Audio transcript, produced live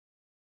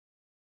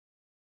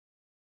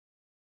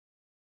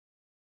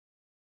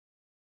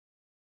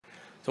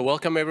So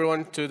welcome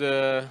everyone to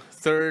the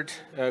third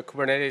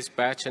Kubernetes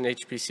Batch and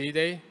HPC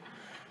Day.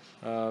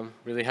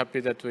 Really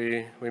happy that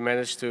we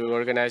managed to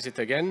organize it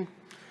again.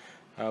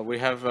 We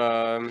have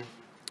an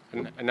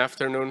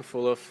afternoon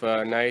full of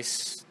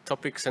nice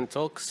topics and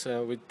talks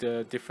with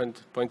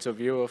different points of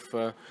view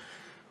of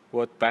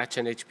what batch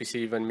and HPC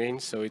even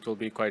means, so it will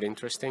be quite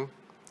interesting.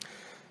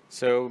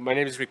 So my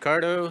name is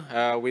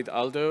Ricardo. With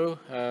Aldo,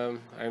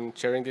 I'm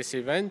chairing this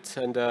event,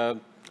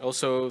 and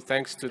also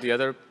thanks to the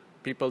other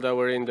people that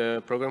were in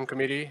the program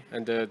committee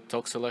and the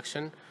talk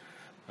selection.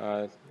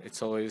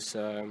 It's always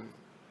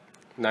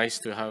nice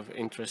to have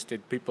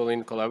interested people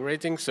in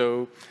collaborating.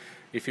 So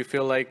if you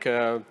feel like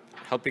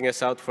helping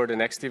us out for the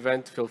next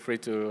event, feel free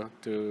to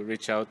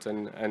reach out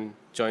and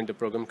join the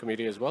program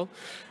committee as well.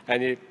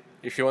 And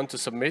if you want to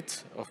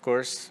submit, of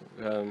course,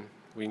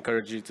 we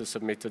encourage you to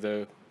submit to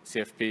the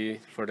CFP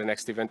for the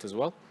next event as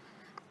well.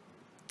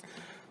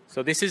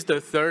 So this is the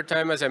third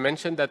time, as I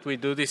mentioned, that we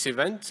do this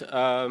event.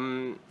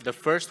 The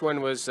first one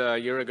was a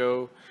year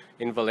ago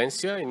in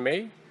Valencia in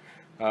May.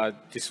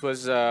 This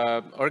was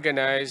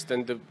organized,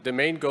 and the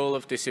main goal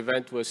of this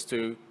event was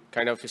to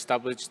kind of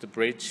establish the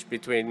bridge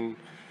between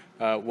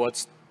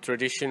what's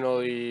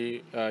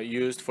traditionally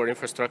used for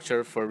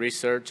infrastructure for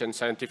research and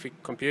scientific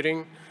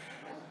computing,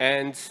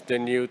 and the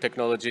new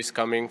technologies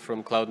coming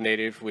from cloud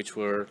native, which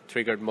were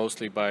triggered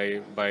mostly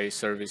by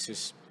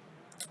services.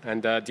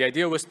 And the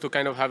idea was to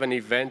kind of have an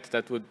event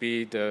that would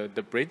be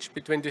the bridge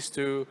between these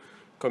two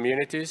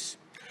communities.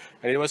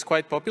 And it was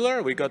quite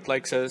popular. We got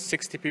like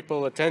 60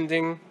 people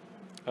attending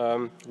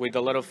with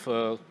a lot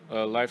of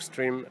live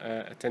stream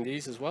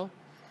attendees as well.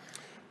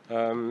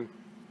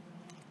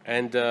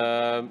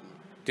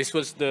 This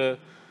was the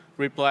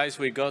replies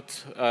we got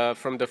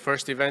from the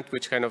first event,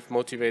 which kind of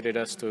motivated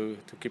us to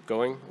keep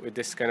going with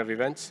this kind of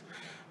events.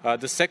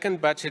 The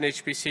second batch in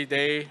HPC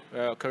Day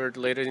occurred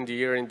later in the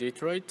year in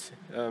Detroit,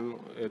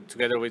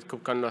 together with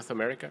KubeCon North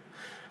America.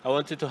 I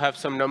wanted to have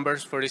some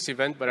numbers for this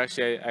event, but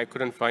actually I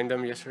couldn't find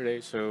them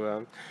yesterday.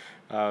 So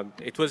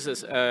it was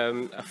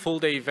a full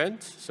day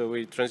event. So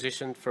we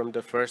transitioned from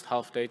the first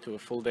half day to a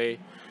full day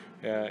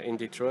in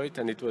Detroit,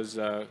 and it was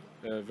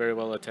very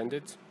well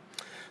attended.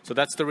 So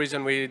that's the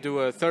reason we do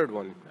a third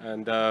one.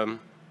 And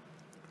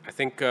I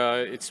think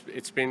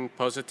it's been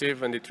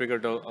positive, and it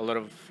triggered a lot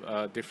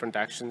of different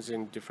actions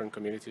in different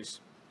communities.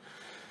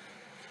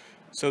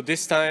 So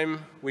this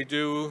time we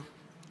do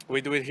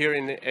it here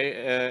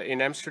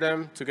in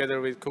Amsterdam together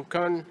with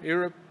KubeCon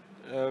Europe.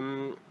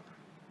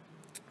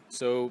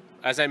 So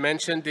as I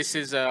mentioned, this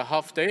is a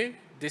half day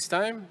this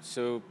time.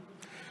 So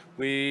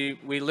we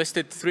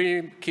listed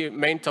three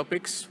main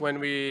topics when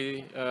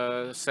we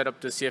set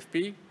up the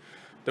CFP.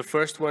 The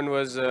first one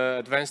was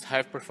advanced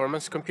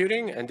high-performance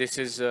computing, and this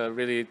is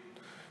really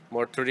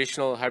more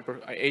traditional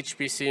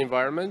HPC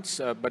environments,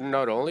 but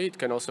not only. It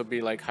can also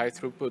be like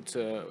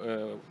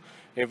high-throughput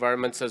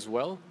environments as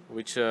well,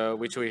 which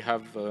we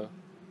have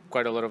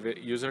quite a lot of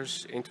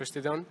users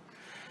interested in.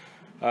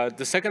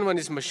 The second one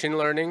is machine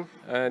learning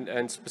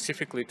and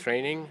specifically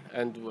training,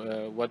 and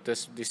what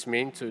does this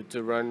mean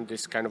to run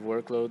this kind of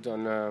workload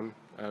on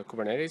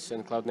Kubernetes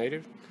and cloud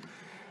native.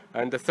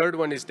 And the third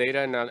one is data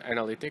and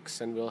analytics,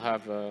 and we'll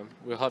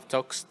have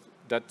talks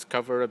that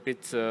cover a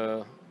bit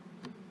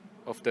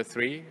of the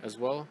three as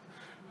well,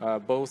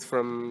 both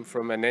from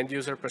an end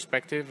user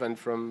perspective and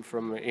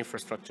from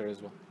infrastructure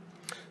as well.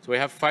 So we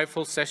have 5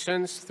 full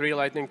sessions, 3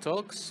 lightning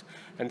talks,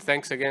 and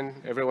thanks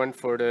again everyone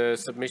for the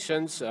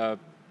submissions.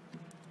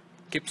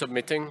 Keep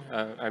submitting.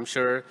 I'm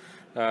sure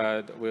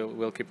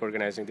we'll keep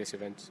organizing this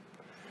event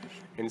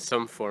in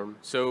some form.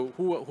 So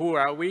who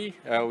are we?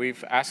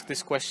 We've asked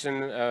this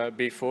question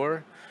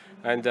before,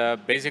 and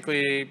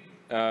basically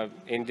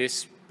in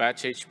this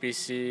batch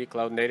HPC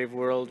cloud native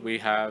world, we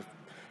have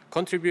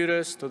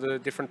contributors to the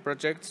different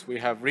projects, we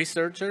have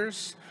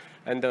researchers,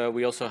 and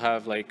we also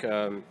have like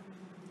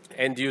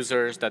end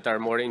users that are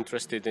more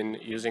interested in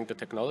using the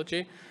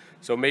technology.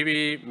 So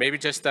maybe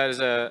just as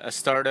a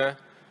starter,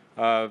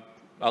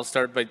 I'll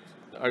start by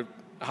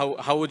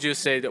how would you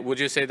say that? Would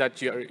you say that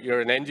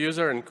you're an end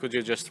user, and could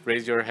you just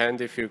raise your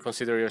hand if you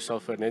consider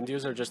yourself an end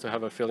user, just to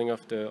have a feeling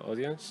of the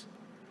audience?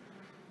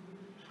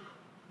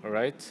 All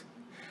right.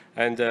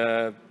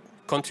 And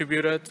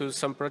contributor to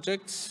some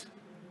projects?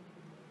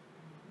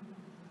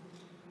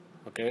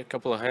 Okay, a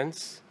couple of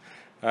hands.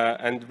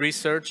 And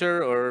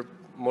researcher or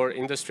more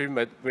industry,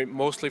 but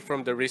mostly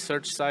from the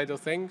research side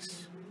of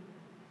things?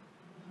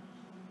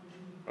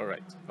 All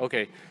right.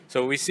 Okay.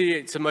 So we see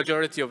it's a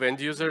majority of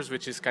end users,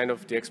 which is kind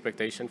of the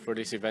expectation for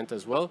this event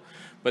as well.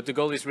 But the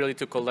goal is really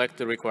to collect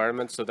the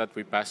requirements so that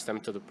we pass them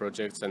to the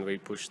projects and we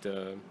push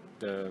the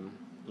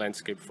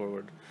landscape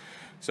forward.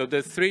 So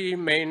the 3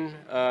 main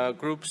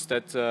groups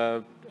that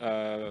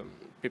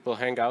people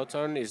hang out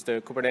on is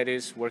the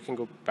Kubernetes Working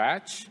Group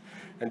Batch.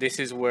 And this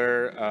is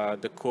where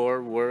the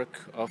core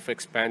work of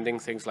expanding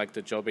things like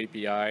the job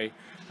API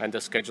and the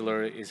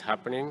scheduler is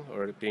happening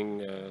or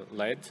being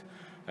led.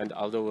 And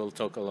Aldo will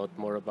talk a lot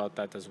more about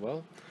that as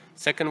well.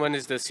 Second one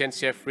is the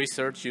CNCF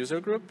Research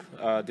User Group.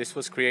 This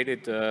was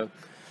created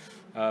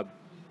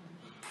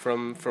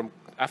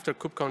after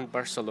KubeCon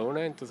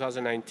Barcelona in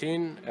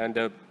 2019, and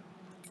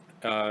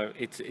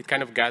it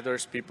kind of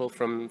gathers people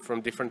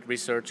from different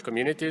research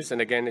communities,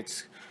 and again,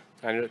 it's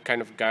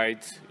kind of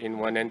guides in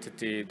one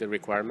entity the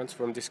requirements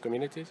from these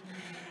communities.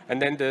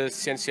 And then the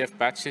CNCF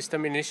batch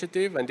system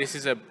initiative, and this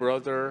is a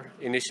broader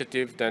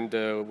initiative than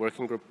the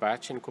working group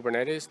batch in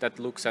Kubernetes that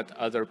looks at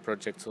other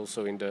projects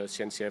also in the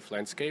CNCF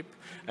landscape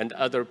and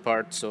other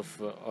parts of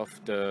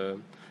the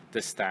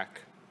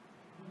stack.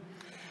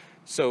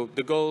 So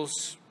the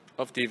goals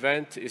of the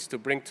event is to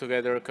bring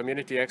together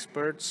community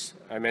experts.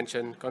 I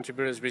mentioned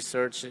contributors,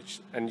 research,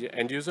 and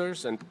end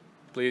users, and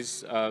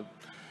please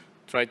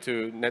try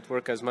to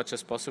network as much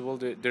as possible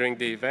during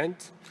the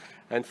event.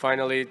 And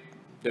finally,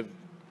 the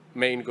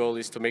main goal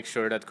is to make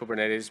sure that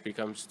Kubernetes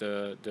becomes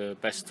the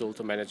best tool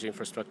to manage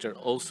infrastructure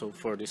also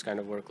for these kind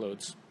of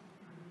workloads.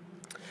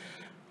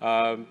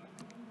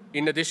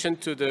 In addition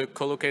to the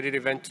co-located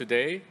event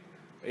today,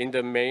 in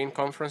the main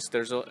conference,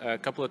 there's a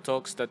couple of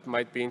talks that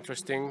might be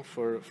interesting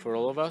for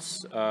all of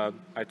us.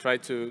 I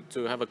tried to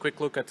have a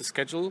quick look at the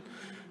schedule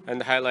and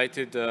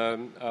highlighted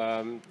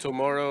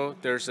tomorrow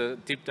there's a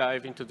deep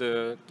dive into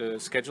the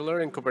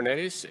scheduler in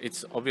Kubernetes.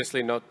 It's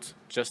obviously not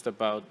just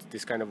about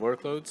this kind of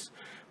workloads,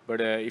 but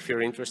if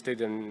you're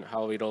interested in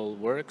how it all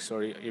works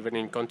or even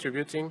in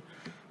contributing,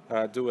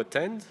 do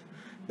attend.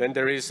 Then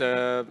there is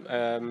a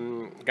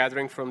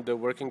gathering from the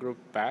working group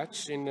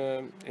batch in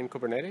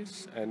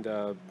Kubernetes,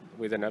 and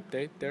with an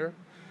update there.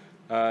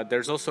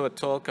 There's also a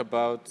talk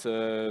about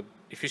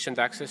efficient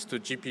access to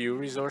GPU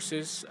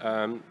resources,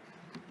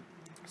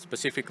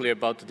 specifically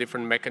about the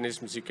different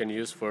mechanisms you can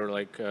use for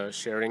like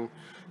sharing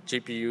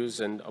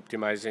GPUs and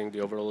optimizing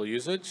the overall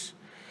usage.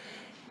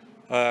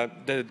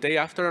 The day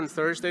after, on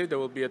Thursday, there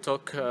will be a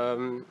talk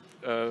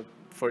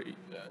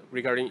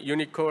regarding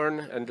Unicorn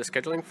and the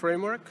scheduling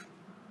framework.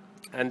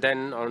 And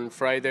then on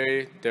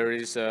Friday, there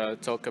is a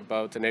talk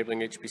about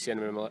enabling HPC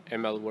and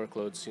ML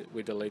workloads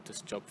with the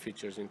latest job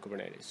features in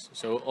Kubernetes.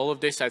 So all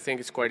of this, I think,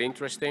 is quite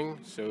interesting.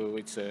 So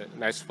it's a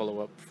nice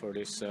follow-up for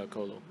this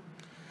colo.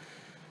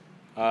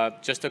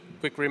 Just a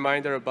quick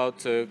reminder about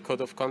the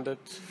code of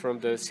conduct from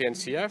the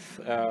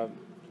CNCF.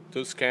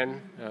 Do scan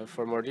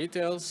for more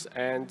details,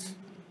 and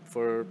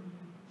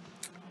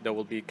there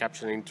will be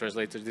captioning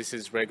translators. This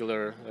is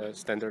regular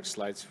standard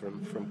slides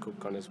from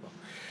KubeCon as well.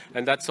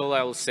 And that's all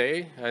I will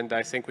say. And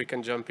I think we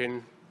can jump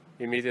in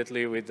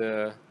immediately with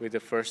the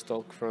first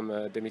talk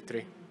from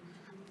Dimitri.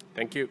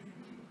 Thank you.